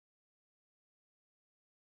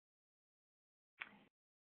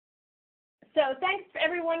So thanks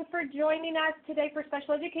everyone for joining us today for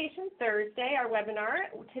Special Education Thursday, our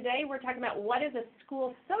webinar. Today we're talking about what is a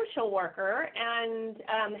school social worker and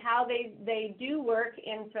how they do work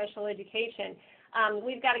in special education.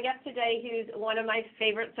 We've got a guest today who's one of my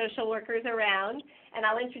favorite social workers around, and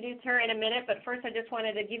I'll introduce her in a minute, but first I just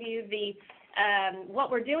wanted to give you the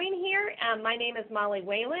what we're doing here. My name is Molly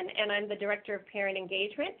Whalen, and I'm the Director of Parent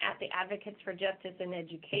Engagement at the Advocates for Justice in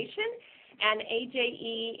Education. And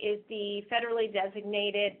AJE is the federally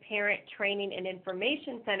designated Parent Training and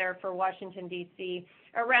Information Center for Washington, D.C.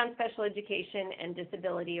 around special education and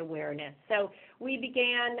disability awareness. So we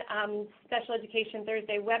began Special Education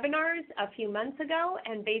Thursday webinars a few months ago,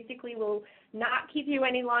 and basically we'll not keep you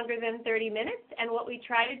any longer than 30 minutes. And what we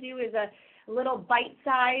try to do is a little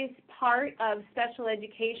bite-sized part of special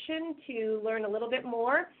education to learn a little bit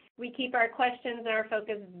more. We keep our questions and our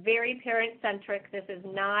focus very parent-centric. This is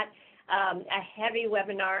not a heavy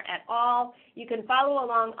webinar at all. You can follow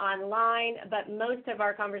along online, but most of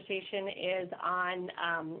our conversation is on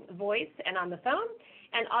voice and on the phone.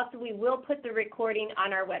 And also we will put the recording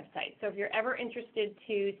on our website. So if you're ever interested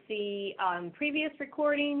to see previous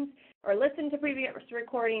recordings or listen to previous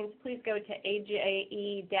recordings, please go to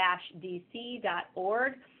aje-dc.org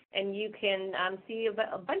and you can see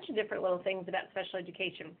a bunch of different little things about special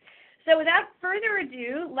education. So without further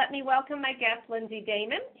ado, let me welcome my guest, Lindsay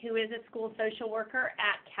Damon, who is a school social worker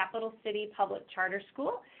at Capital City Public Charter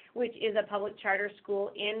School, which is a public charter school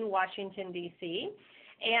in Washington, D.C.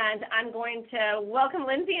 And I'm going to welcome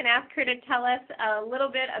Lindsay and ask her to tell us a little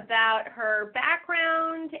bit about her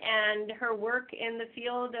background and her work in the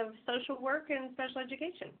field of social work and special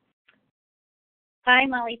education. Hi,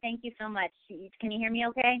 Molly. Thank you so much. Can you hear me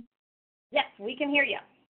okay? Yes, we can hear you.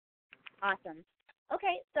 Awesome.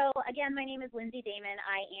 Okay, so again, my name is Lindsay Damon.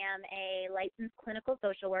 I am a licensed clinical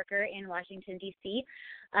social worker in Washington, D.C.,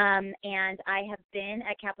 and I have been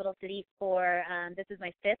at Capital City for, this is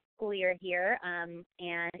my 5th school year here, and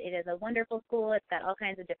it is a wonderful school. It's got all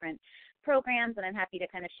kinds of different programs, and I'm happy to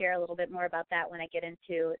kind of share a little bit more about that when I get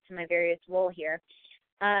into my various role here.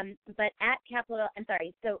 But at Capital,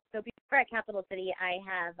 so before at Capital City,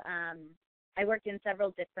 I worked in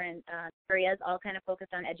several different areas, all kind of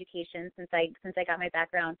focused on education since I got my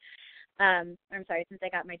background. Since I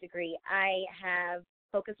got my degree. I have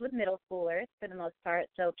focused with middle schoolers for the most part,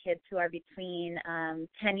 so kids who are between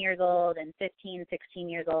 10 years old and 15, 16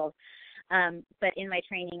 years old. But in my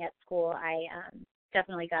training at school, I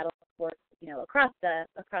definitely got a lot of work, across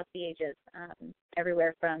the ages,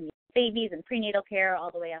 everywhere from babies and prenatal care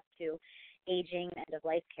all the way up to aging and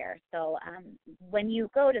end-of-life care. So when you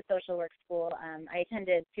go to social work school, I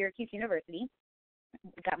attended Syracuse University,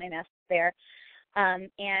 got my master's there,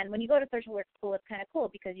 and when you go to social work school, it's kind of cool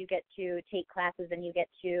because you get to take classes and you get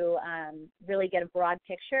to really get a broad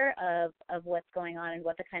picture of what's going on and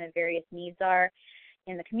what the kind of various needs are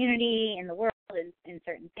in the community, in the world, in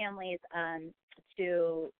certain families,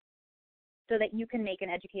 so that you can make an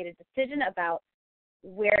educated decision about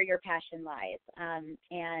where your passion lies.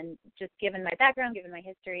 And just given my background, given my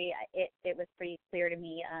history, it was pretty clear to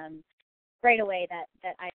me right away that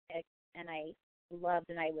I loved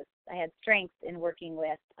and I had strengths in working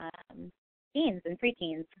with teens and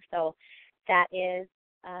preteens. So that is,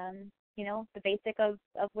 the basic of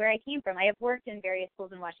where I came from. I have worked in various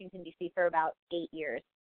schools in Washington, D.C. for about 8 years,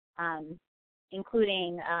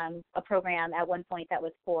 including a program at one point that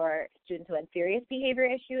was for students who had serious behavior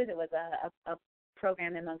issues. It was a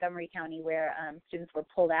program in Montgomery County where students were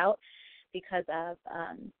pulled out because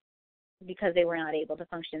they were not able to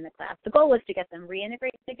function in the class. The goal was to get them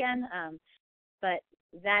reintegrated again, but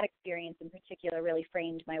that experience in particular really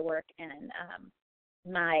framed my work and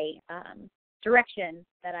my direction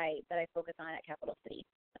that I focus on at Capital City.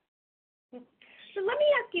 So let me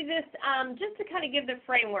ask you this, just to kind of give the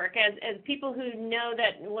framework, as people who know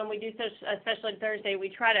that when we do Special Ed Thursday, we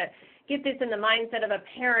try to get this in the mindset of a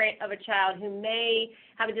parent of a child who may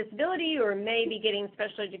have a disability or may be getting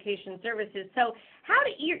special education services. So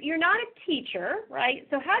you're not a teacher, right?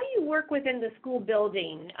 So how do you work within the school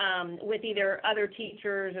building with either other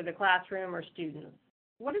teachers or the classroom or students?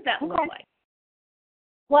 What does that look like?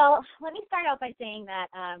 Well, let me start out by saying that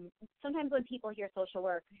sometimes when people hear social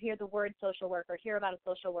work, hear the word social work, or hear about a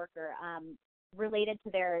social worker related to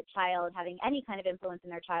their child having any kind of influence in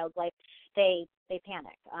their child's life, they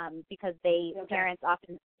panic because parents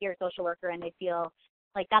often hear social worker and they feel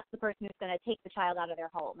like that's the person who's going to take the child out of their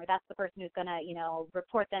home, or that's the person who's going to,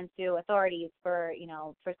 report them to authorities for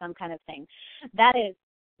some kind of thing. That is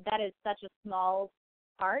such a small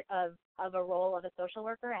part of a role of a social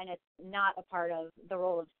worker, and it's not a part of the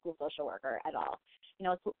role of school social worker at all.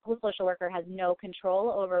 school social worker has no control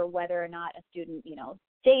over whether or not a student,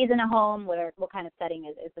 stays in a home, what kind of setting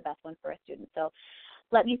is the best one for a student. So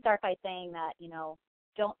let me start by saying that,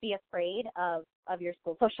 don't be afraid of your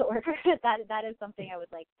school social worker. that is something I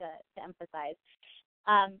would like to emphasize.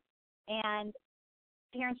 And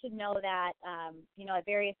parents should know that, at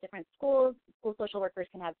various different schools, school social workers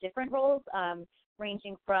can have different roles,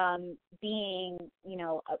 ranging from being,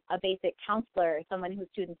 a basic counselor, someone who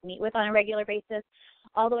students meet with on a regular basis,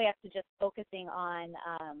 all the way up to just focusing on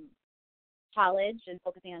college and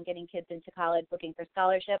focusing on getting kids into college, looking for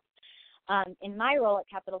scholarships. In my role at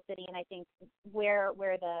Capital City, and I think where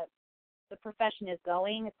the profession is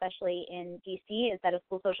going, especially in DC, is that a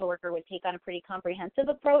school social worker would take on a pretty comprehensive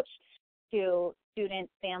approach to student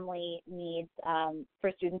family needs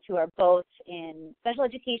for students who are both in special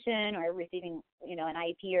education or receiving, an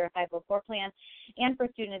IEP or a 504 plan, and for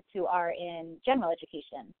students who are in general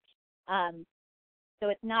education. So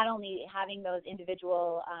it's not only having those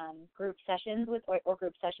individual group sessions or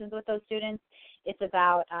group sessions with those students, it's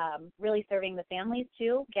about really serving the families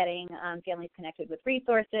too, getting families connected with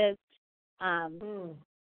resources.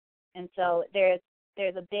 And so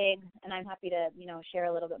there's a big, and I'm happy to, share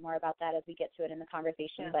a little bit more about that as we get to it in the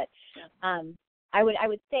conversation. But I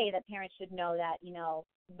would say that parents should know that,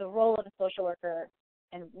 the role of a social worker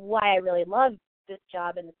and why I really love this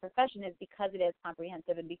job and this profession is because it is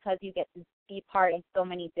comprehensive and because you get to be part of so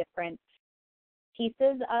many different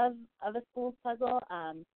pieces of a school's puzzle.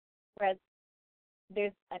 Whereas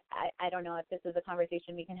there's, I don't know if this is a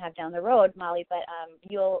conversation we can have down the road, Molly, but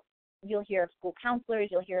you'll hear of school counselors,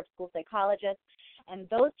 you'll hear of school psychologists, and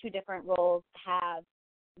those two different roles have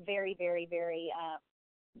very, very, very,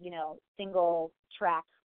 single track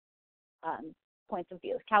points of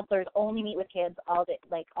view. Counselors only meet with kids all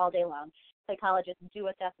day long. Psychologists do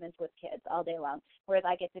assessments with kids all day long, whereas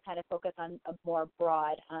I get to kind of focus on a more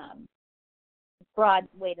broad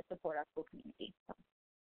way to support our school community. So.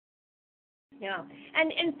 Yeah,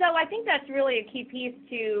 and so I think that's really a key piece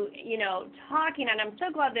to, talking, and I'm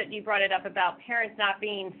so glad that you brought it up about parents not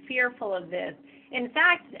being fearful of this. In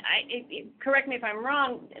fact, correct me if I'm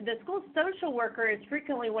wrong, the school social worker is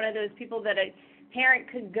frequently one of those people that a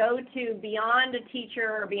parent could go to beyond a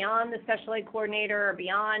teacher or beyond the special ed coordinator or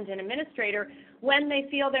beyond an administrator when they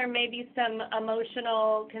feel there may be some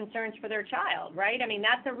emotional concerns for their child, right? I mean,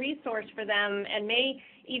 that's a resource for them, and maybe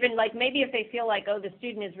if they feel like, the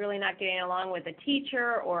student is really not getting along with a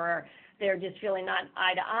teacher or they're just feeling not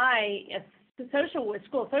eye to eye, a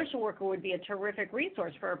school social worker would be a terrific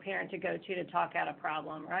resource for a parent to go to talk out a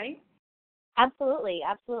problem, right? Absolutely,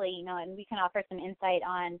 and we can offer some insight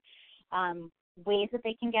on ways that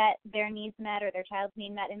they can get their needs met or their child's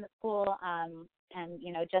need met in the school. And,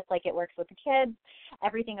 just like it works with the kids,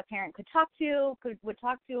 everything a parent would talk to,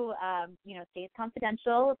 stays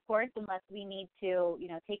confidential, of course, unless we need to,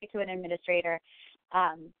 take it to an administrator.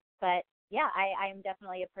 But yeah, I'm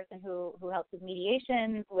definitely a person who helps with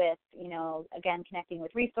mediations, with, again, connecting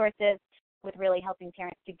with resources, with really helping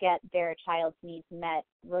parents to get their child's needs met,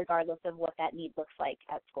 regardless of what that need looks like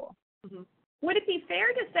at school. Mm-hmm. Would it be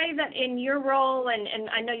fair to say that in your role, and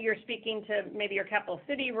I know you're speaking to maybe your Capital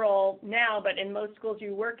City role now, but in most schools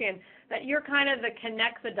you work in, that you're kind of the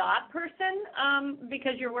connect the dot person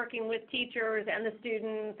because you're working with teachers and the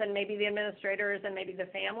students and maybe the administrators and maybe the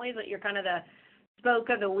families, that you're kind of the spoke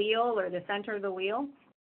of the wheel or the center of the wheel?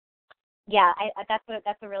 Yeah,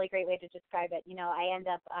 that's a really great way to describe it. I end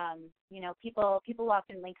up, people will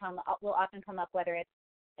often come up, whether it's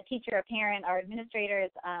a teacher, a parent, our administrators,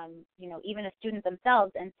 even a student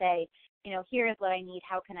themselves, and say, here is what I need,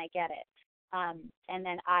 how can I get it? And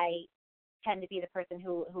then I tend to be the person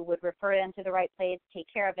who would refer them to the right place, take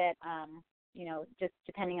care of it, just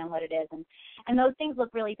depending on what it is. And those things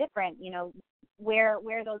look really different.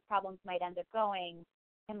 Where those problems might end up going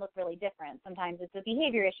can look really different. Sometimes it's a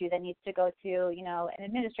behavior issue that needs to go to, an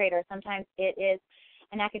administrator. Sometimes it is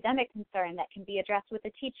an academic concern that can be addressed with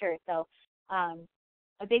a teacher. So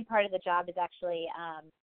a big part of the job is actually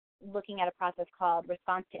looking at a process called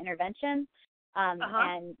response to intervention,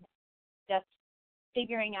 and just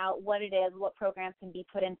figuring out what it is, what programs can be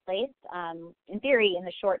put in place, in theory, in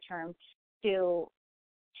the short term, to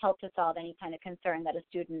help to solve any kind of concern that a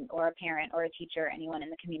student or a parent or a teacher or anyone in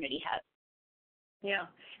the community has. Yeah.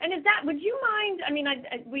 And would you mind,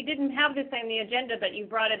 we didn't have this on the agenda, but you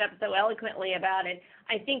brought it up so eloquently about it.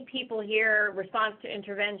 I think people hear response to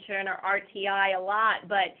intervention or RTI a lot,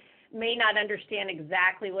 but may not understand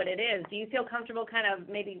exactly what it is. Do you feel comfortable kind of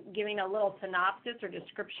maybe giving a little synopsis or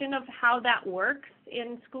description of how that works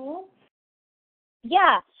in school?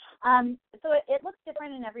 Yeah. So it looks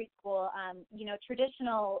different in every school.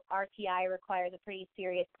 Traditional RTI requires a pretty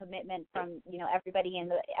serious commitment from everybody in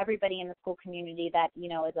the school community that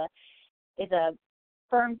is a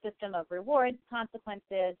firm system of rewards,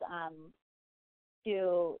 consequences,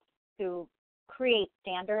 to create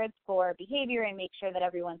standards for behavior and make sure that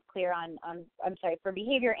everyone's clear for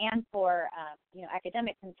behavior and for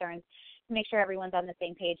academic concerns, to make sure everyone's on the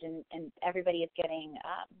same page and everybody is getting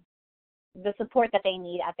the support that they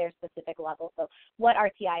need at their specific level. So what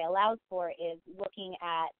RTI allows for is looking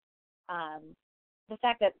at the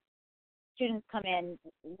fact that students come in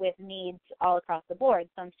with needs all across the board.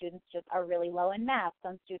 Some students just are really low in math.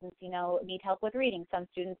 Some students, need help with reading. Some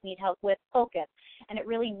students need help with focus. And it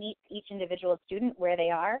really meets each individual student where they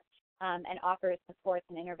are and offers supports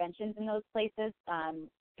and interventions in those places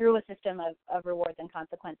through a system of rewards and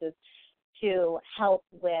consequences to help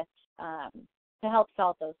with to help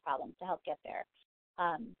solve those problems, to help get there.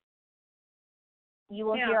 You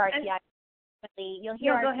will hear RTI. You'll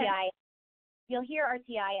hear RTI. You'll hear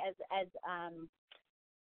RTI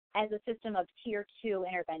as a system of tier 2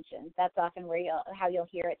 interventions. That's often how you'll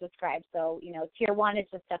hear it described. So, tier 1 is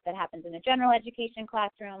just stuff that happens in a general education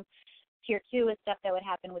classroom. Tier 2 is stuff that would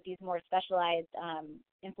happen with these more specialized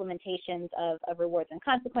implementations of rewards and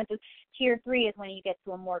consequences. Tier 3 is when you get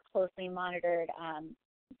to a more closely monitored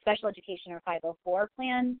special education or 504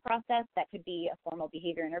 plan process. That could be a formal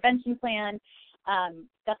behavior intervention plan,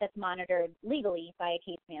 stuff that's monitored legally by a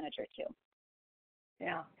case manager too.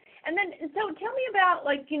 Yeah. And then, so tell me about,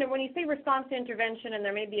 when you say response to intervention and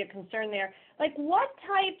there may be a concern there, what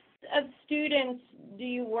types of students do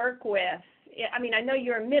you work with? I mean, I know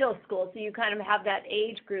you're in middle school, so you kind of have that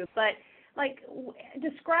age group, but,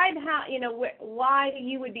 describe how, why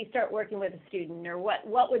you would start working with a student, or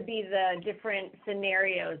what would be the different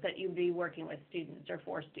scenarios that you'd be working with students or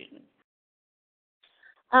for students?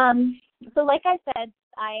 So like I said,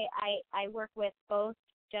 I work with both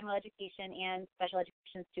general education and special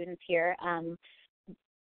education students here.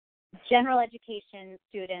 General education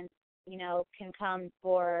students, can come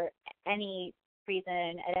for any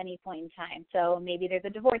reason at any point in time. So maybe there's a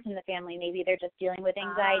divorce in the family. Maybe they're just dealing with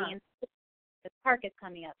anxiety and the park is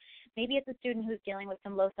coming up. Maybe it's a student who's dealing with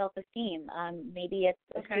some low self-esteem. Maybe it's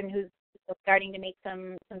a student who's starting to make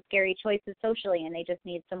some scary choices socially, and they just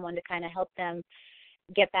need someone to kind of help them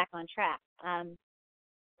get back on track.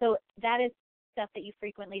 So that is stuff that you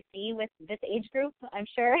frequently see with this age group, I'm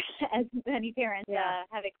sure, as many parents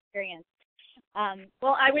have experienced.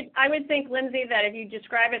 Well, I would think, Lindsay, that if you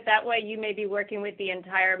describe it that way, you may be working with the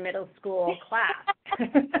entire middle school class.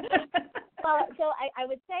 Well, so I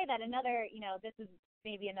would say that another, this is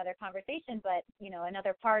maybe another conversation, but,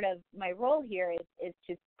 another part of my role here is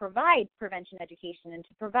to provide prevention education and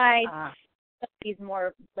to provide these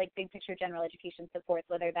more big picture general education supports,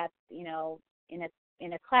 whether that's,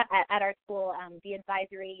 in a class at our school, the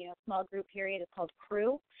advisory, small group period is called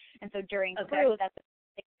crew. And so during crew, that's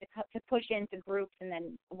to push into groups and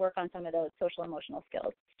then work on some of those social emotional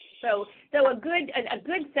skills. So a good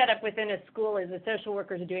setup within a school is the social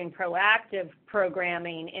workers doing proactive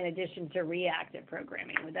programming in addition to reactive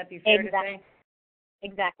programming. Would that be fair to say?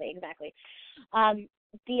 Exactly.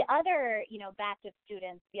 The other, batch of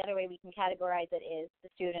students, the other way we can categorize it is the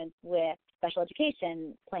students with special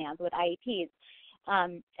education plans, with IEPs.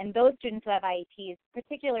 And those students who have IEPs,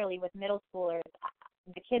 particularly with middle schoolers,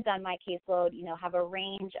 the kids on my caseload, have a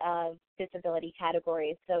range of disability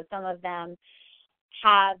categories. So some of them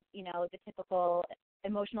have, the typical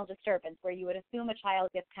emotional disturbance where you would assume a child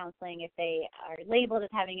gets counseling if they are labeled as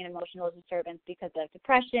having an emotional disturbance because of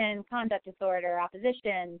depression, conduct disorder,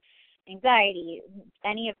 opposition, anxiety,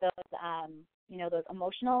 any of those, those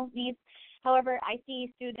emotional needs. However, I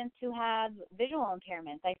see students who have visual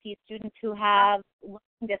impairments. I see students who have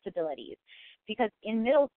learning disabilities, because in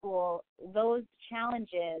middle school, those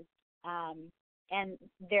challenges and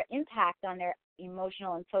their impact on their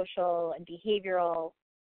emotional and social and behavioral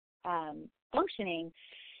functioning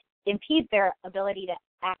impedes their ability to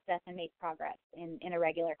access and make progress in a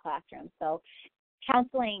regular classroom. So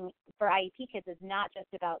counseling for IEP kids is not just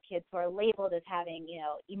about kids who are labeled as having,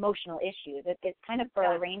 emotional issues. It's kind of for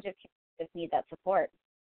a range of kids who just need that support.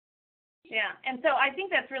 Yeah, and so I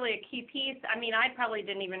think that's really a key piece. I mean, I probably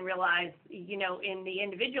didn't even realize, in the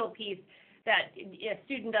individual piece that a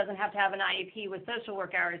student doesn't have to have an IEP with social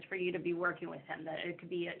work hours for you to be working with him, that it could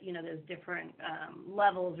be, those different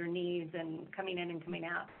levels or needs and coming in and coming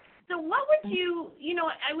out. So what would you,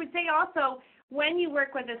 I would say also, when you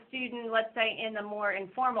work with a student, let's say in the more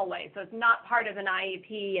informal way, so it's not part of an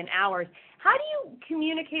IEP and hours, how do you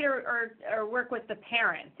communicate or work with the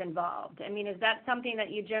parents involved? I mean, is that something that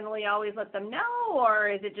you generally always let them know, or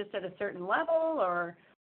is it just at a certain level, or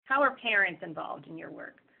how are parents involved in your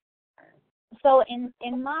work? So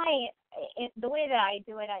the way that I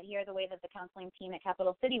do it out here, the way that the counseling team at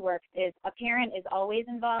Capital City works is a parent is always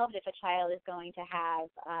involved if a child is going to have,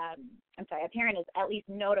 a parent is at least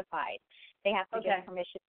notified. They have to give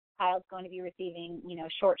permission. The child's going to be receiving,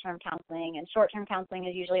 short-term counseling, and short-term counseling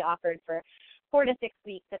is usually offered for 4 to 6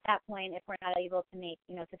 weeks. At that point, if we're not able to make,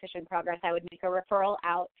 sufficient progress, I would make a referral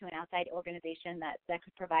out to an outside organization that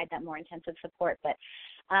could provide that more intensive support. But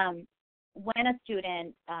when a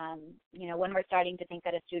student, when we're starting to think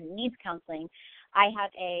that a student needs counseling, I have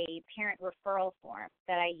a parent referral form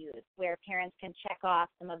that I use where parents can check off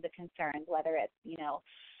some of the concerns, whether it's,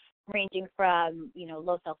 ranging from,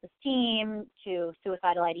 low self-esteem to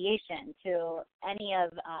suicidal ideation to any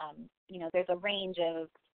of, there's a range of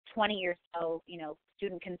 20 or so,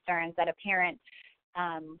 student concerns that a parent,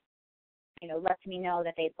 lets me know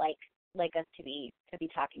that they'd like us to be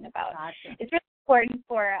talking about. Gotcha. It's really important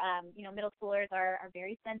for, middle schoolers are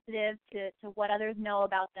very sensitive to what others know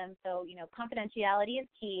about them. So, confidentiality is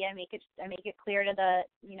key. I make it clear to the,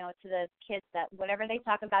 to the kids that whatever they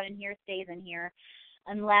talk about in here stays in here,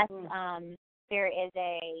 unless there is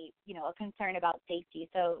a concern about safety.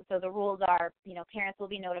 So the rules are, parents will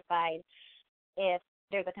be notified if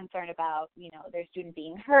there's a concern about, their student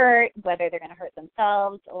being hurt, whether they're going to hurt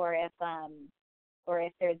themselves, or if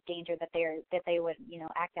there's danger that they would,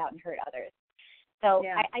 act out and hurt others. So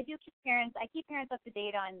yeah. I keep parents up to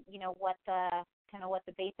date on, what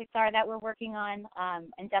the basics are that we're working on,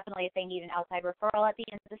 and definitely if they need an outside referral at the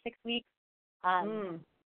end of the 6 weeks.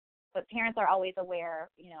 But parents are always aware,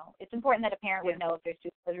 it's important that a parent would know if their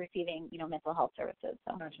student is receiving, mental health services.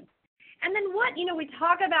 So. Gotcha. And then what, we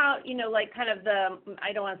talk about, like kind of the,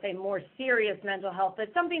 I don't want to say more serious mental health, but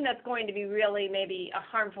something that's going to be really maybe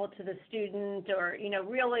harmful to the student or,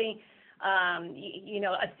 really,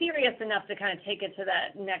 serious enough to kind of take it to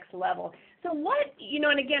that next level. So what,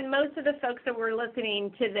 and again, most of the folks that were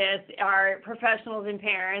listening to this are professionals and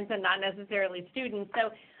parents and not necessarily students.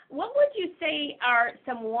 So what would you say are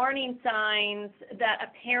some warning signs that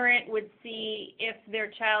a parent would see if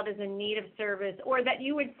their child is in need of service, or that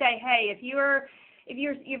you would say, hey, if you're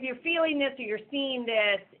feeling this or you're seeing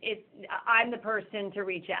this, I'm the person to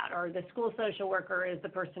reach out, or the school social worker is the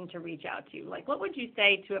person to reach out to? Like, what would you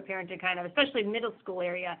say to a parent to kind of, especially middle school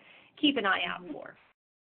area, keep an eye out for?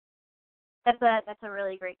 That's a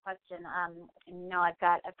really great question. I've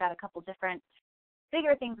got a couple different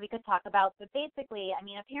bigger things we could talk about, but basically,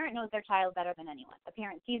 a parent knows their child better than anyone. A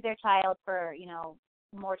parent sees their child for,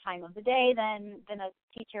 more time of the day than a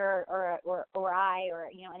teacher or I or,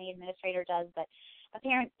 any administrator does, but a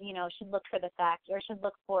parent, should look for the fact, or should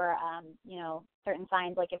look for, certain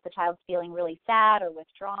signs, like if the child's feeling really sad or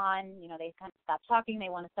withdrawn, they kind of stop talking, they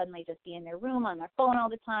want to suddenly just be in their room on their phone all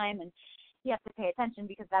the time, and you have to pay attention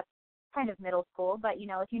because that's kind of middle school, but,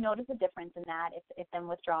 if you notice a difference in that, if them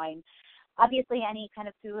withdrawing, obviously, any kind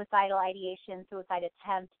of suicidal ideation, suicide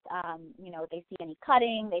attempts, they see any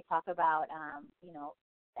cutting, they talk about,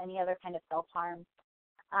 any other kind of self-harm.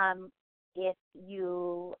 If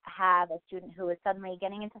you have a student who is suddenly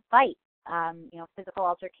getting into fights, physical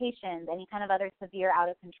altercations, any kind of other severe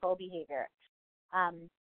out-of-control behavior,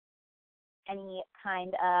 any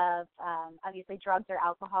kind of, obviously, drugs or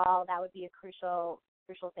alcohol, that would be a crucial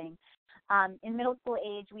thing. In middle school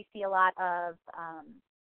age, we see a lot of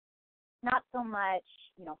not so much,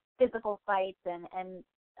 physical fights and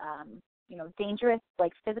dangerous,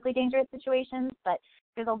 like physically dangerous situations, but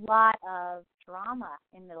there's a lot of drama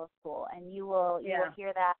in middle school, and you will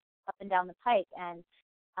hear that up and down the pike, and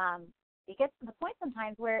it gets to the point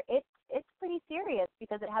sometimes where it's pretty serious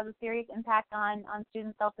because it has a serious impact on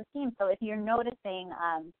student self-esteem. So if you're noticing,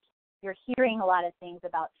 you're hearing a lot of things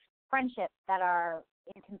about friendships that are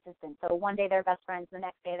inconsistent. So one day they're best friends, the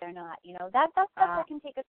next day they're not. That's stuff that can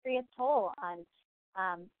take a serious toll on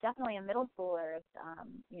definitely a middle schooler's,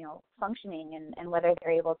 functioning and whether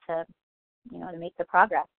they're able to, to make the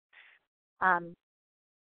progress.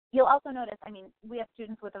 You'll also notice, we have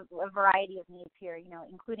students with a variety of needs here,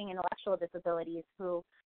 including intellectual disabilities who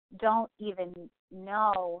don't even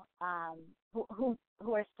know, who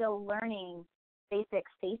are still learning basic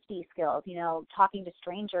safety skills, talking to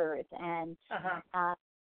strangers and,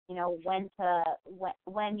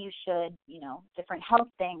 when you should, different health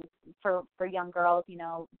things for young girls,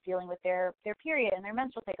 dealing with their period and their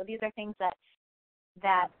menstrual cycle. These are things that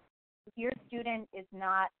if your student is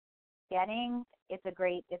not getting, it's a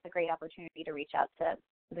great opportunity to reach out to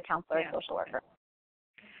the counselor or social worker.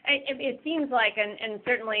 It seems like, and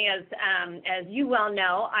certainly as you well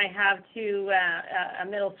know, I have a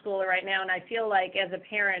middle schooler right now, and I feel like as a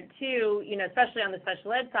parent too, especially on the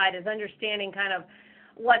special ed side, is understanding kind of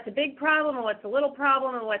what's a big problem and what's a little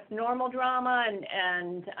problem and what's normal drama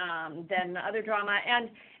and then other drama. And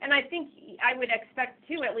I think I would expect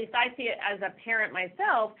too, at least I see it as a parent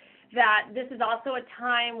myself, that this is also a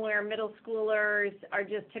time where middle schoolers are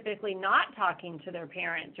just typically not talking to their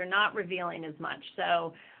parents or not revealing as much.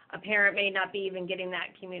 So a parent may not be even getting that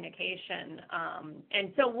communication.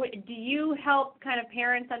 And so do you help kind of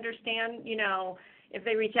parents understand, if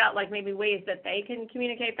they reach out, like maybe ways that they can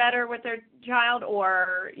communicate better with their child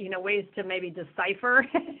or, ways to maybe decipher,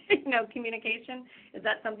 communication? Is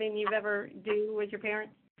that something you've ever do with your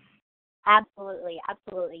parents? Absolutely.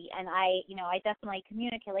 And I definitely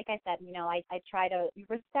communicate. Like I said, I try to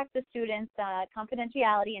respect the students'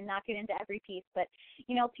 confidentiality and not get into every piece. But,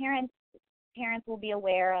 parents will be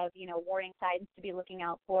aware of, warning signs to be looking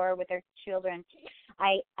out for with their children.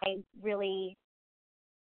 I really,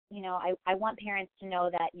 I want parents to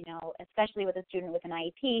know that, especially with a student with an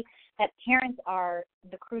IEP, that parents are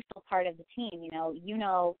the crucial part of the team. You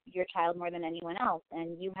know your child more than anyone else,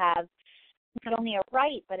 and you have not only a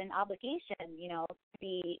right but an obligation,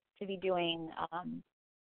 to be doing,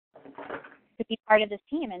 to be part of this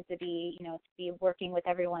team and to be working with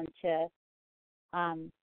everyone to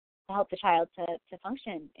help the child to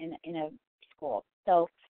function in a school. So,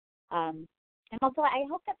 and also I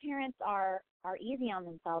hope that parents are easy on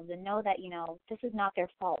themselves and know that, this is not their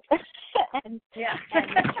fault. and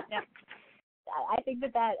I think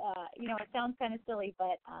that it sounds kind of silly,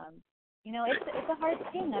 but, it's a hard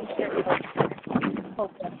thing. I'm sure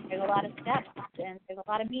hopeless. There's a lot of steps and there's a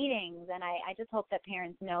lot of meetings, and I just hope that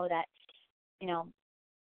parents know that,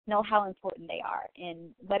 know how important they are.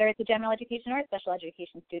 And whether it's a general education or a special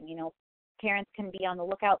education student, parents can be on the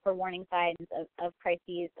lookout for warning signs of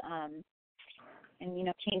crises and,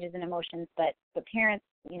 changes in emotions. But parents,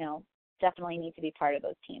 definitely need to be part of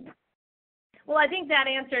those teams. Well, I think that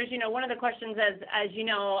answers, one of the questions, as you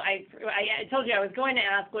know, I told you I was going to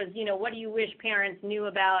ask was, what do you wish parents knew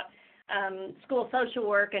about school social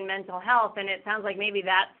work and mental health? And it sounds like maybe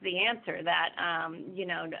that's the answer, that,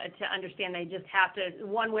 to understand they just have to,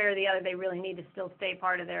 one way or the other, they really need to still stay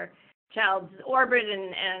part of their child's orbit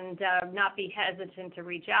and not be hesitant to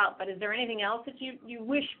reach out. But is there anything else that you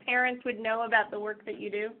wish parents would know about the work that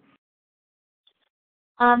you do?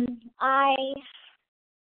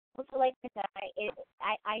 Also, like I said,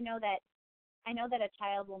 I know that a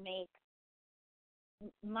child will make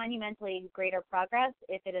monumentally greater progress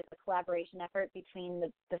if it is a collaboration effort between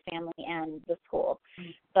the family and the school.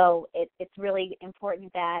 Mm-hmm. So it's really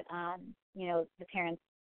important that the parents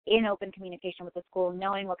in open communication with the school,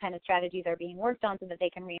 knowing what kind of strategies are being worked on so that they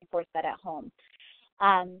can reinforce that at home.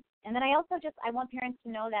 And then I also I want parents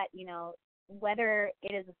to know that, whether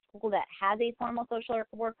it is a school that has a formal social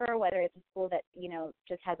worker, whether it's a school that,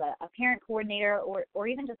 just has a parent coordinator or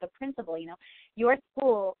even just a principal, your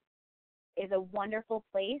school is a wonderful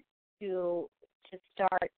place to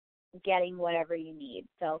start getting whatever you need.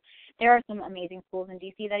 So there are some amazing schools in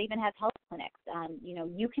DC that even have health clinics.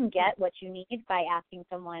 You can get what you need by asking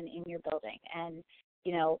someone in your building. And,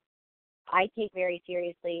 I take very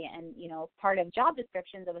seriously, and, part of job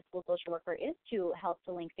descriptions of a school social worker is to help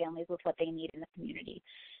to link families with what they need in the community.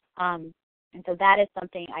 And so that is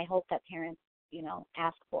something I hope that parents,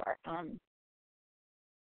 ask for. I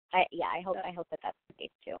hope that that's the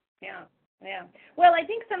case too. Yeah. Yeah. Well, I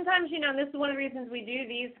think sometimes, and this is one of the reasons we do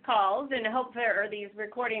these calls and these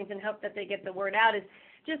recordings and hope that they get the word out, is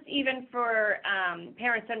just even for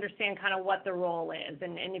parents to understand kind of what the role is.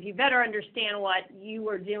 And if you better understand what you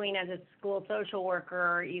were doing as a school social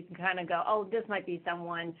worker, you can kind of go, oh, this might be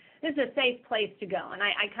this is a safe place to go. And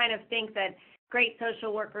I kind of think that great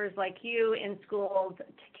social workers like you in schools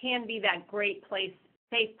can be that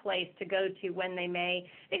safe place to go to when they may,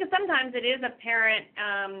 because sometimes it is a parent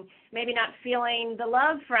maybe not feeling the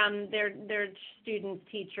love from their students'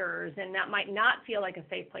 teachers, and that might not feel like a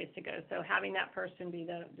safe place to go. So having that person be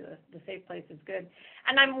the safe place is good.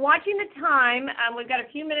 And I'm watching the time. We've got a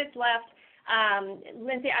few minutes left.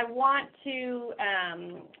 Lindsay, I want to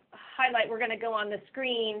highlight, we're going to go on the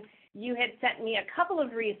screen. You had sent me a couple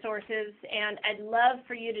of resources, and I'd love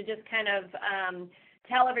for you to just kind of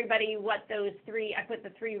tell everybody what those I put the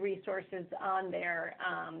 3 resources on there.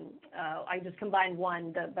 I just combined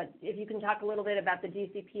one, but if you can talk a little bit about the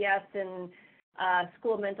DCPS and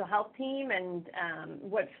school mental health team and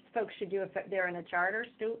what folks should do if they're in a charter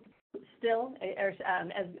still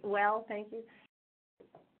as well. Thank you.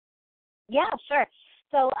 Yeah, sure.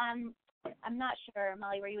 So I'm not sure,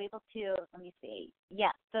 Molly, were you able to, let me see.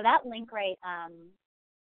 Yeah, so that link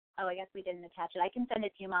oh, I guess we didn't attach it. I can send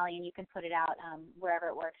it to you, Molly, and you can put it out wherever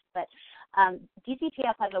it works. But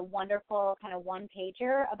DCTF has a wonderful kind of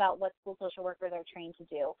one-pager about what school social workers are trained to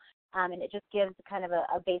do. And it just gives kind of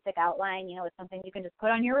a basic outline. It's something you can just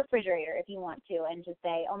put on your refrigerator if you want to and just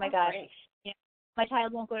say, oh, my gosh, my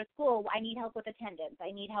child won't go to school. I need help with attendance.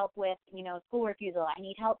 I need help with, school refusal. I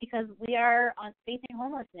need help because we are facing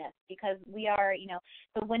homelessness, because we are,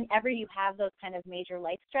 so whenever you have those kind of major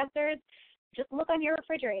life stressors, just look on your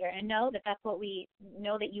refrigerator and know that that's what we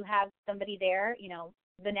know, that you have somebody there,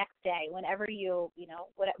 the next day, whenever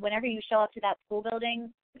whenever you show up to that school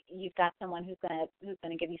building, you've got someone who's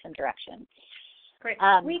going to give you some direction. Great.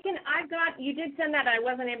 You did send that. I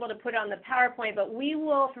wasn't able to put on the PowerPoint, but we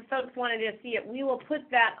will, for folks wanting to see it, we will put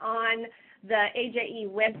that on the AJE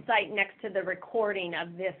website next to the recording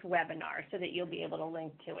of this webinar so that you'll be able to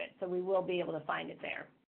link to it. So we will be able to find it there.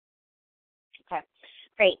 Okay,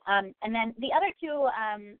 great. And then the other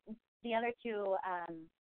two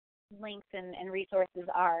links and resources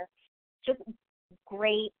are just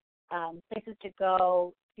great places to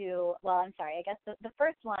go to. Well, I'm sorry, I guess the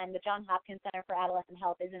first one, the Johns Hopkins Center for Adolescent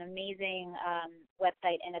Health, is an amazing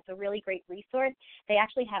website, and it's a really great resource. They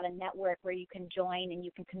actually have a network where you can join and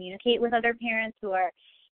you can communicate with other parents who are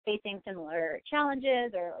facing similar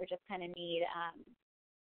challenges or just kind of need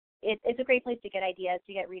it's a great place to get ideas,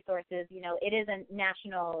 to get resources. It is a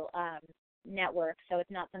national network, so it's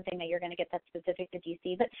not something that you're going to get that's specific to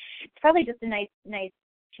DC, but it's probably just a nice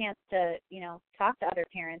chance to, talk to other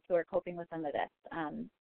parents who are coping with some of this.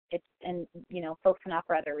 Folks can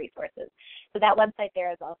offer other resources. So that website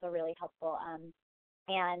there is also really helpful.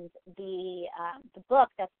 And the book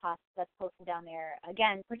that's posted down there,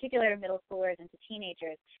 again, particular to middle schoolers and to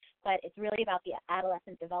teenagers, but it's really about the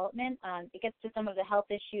adolescent development. It gets to some of the health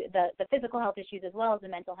issues, the physical health issues as well as the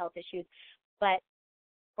mental health issues. But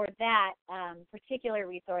for that particular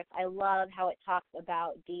resource, I love how it talks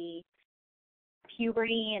about the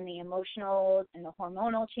puberty and the emotional and the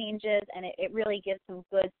hormonal changes, and it really gives some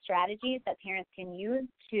good strategies that parents can use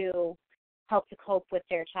to help to cope with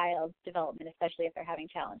their child's development, especially if they're having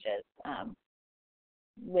challenges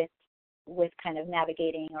with kind of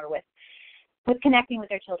navigating or with connecting with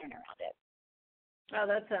their children around it. Oh,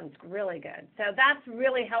 that sounds really good. So that's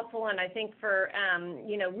really helpful, and I think for,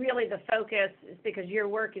 really the focus is because your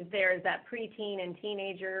work is there is that preteen and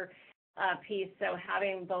teenager piece, so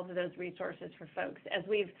having both of those resources for folks. As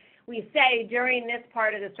we say during this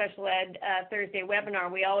part of the Special Ed Thursday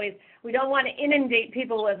webinar, we don't want to inundate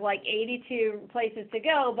people with like 82 places to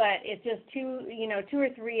go, but it's just two or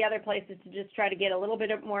three other places to just try to get a little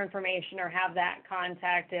bit more information or have that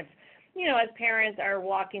contact if, as parents are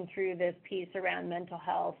walking through this piece around mental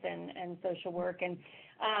health and social work. And,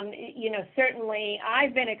 certainly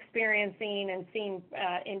I've been experiencing and seeing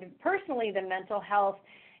personally the mental health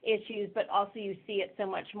issues, but also you see it so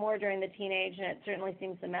much more during the teenage, and it certainly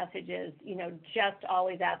seems the message is, just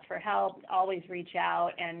always ask for help, always reach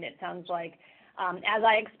out, and it sounds like, as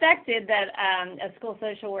I expected, that a school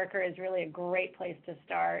social worker is really a great place to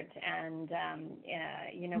start, and,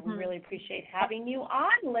 we really appreciate having you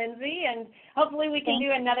on, Lindsay, and hopefully we can do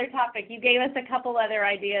another topic. You gave us a couple other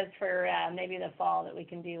ideas for maybe the fall that we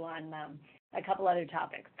can do on a couple other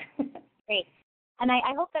topics. Great. And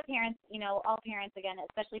I hope that parents, all parents, again,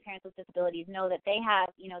 especially parents with disabilities, know that they have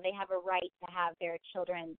a right to have their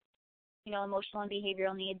children's, emotional and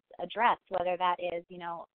behavioral needs addressed, whether that is,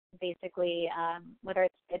 basically, whether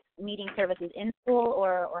it's meeting services in school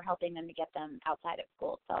or helping them to get them outside of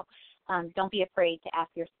school. So don't be afraid to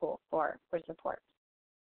ask your school for support.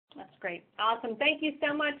 That's great. Awesome. Thank you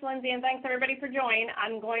so much, Lindsay, and thanks everybody for joining.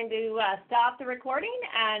 I'm going to stop the recording,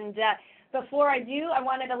 and before I do, I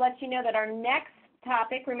wanted to let you know that our next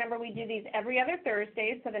topic, remember we do these every other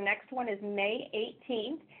Thursday, so the next one is May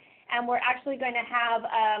 18th, and we're actually going to have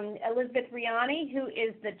Elizabeth Riani, who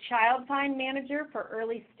is the Child Find Manager for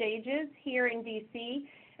Early Stages here in DC,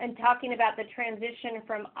 and talking about the transition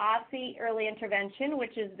from OSSI Early Intervention,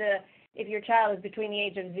 which is if your child is between the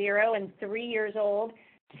age of 0 and 3 years old,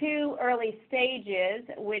 to Early Stages,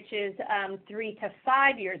 which is 3 to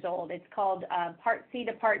 5 years old. It's called Part C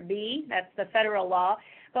to Part B. That's the federal law.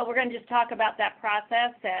 But we're going to just talk about that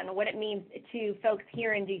process and what it means to folks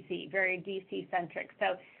here in DC, very DC-centric.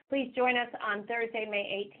 So please join us on Thursday,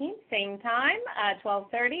 May 18th, same time,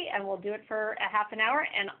 12:30, and we'll do it for a half an hour.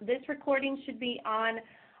 And this recording should be on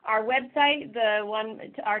our website,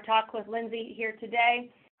 our talk with Lindsay here today,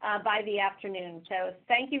 by the afternoon. So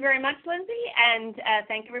thank you very much, Lindsay, and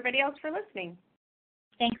thank everybody else for listening.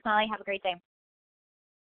 Thanks, Molly. Have a great day.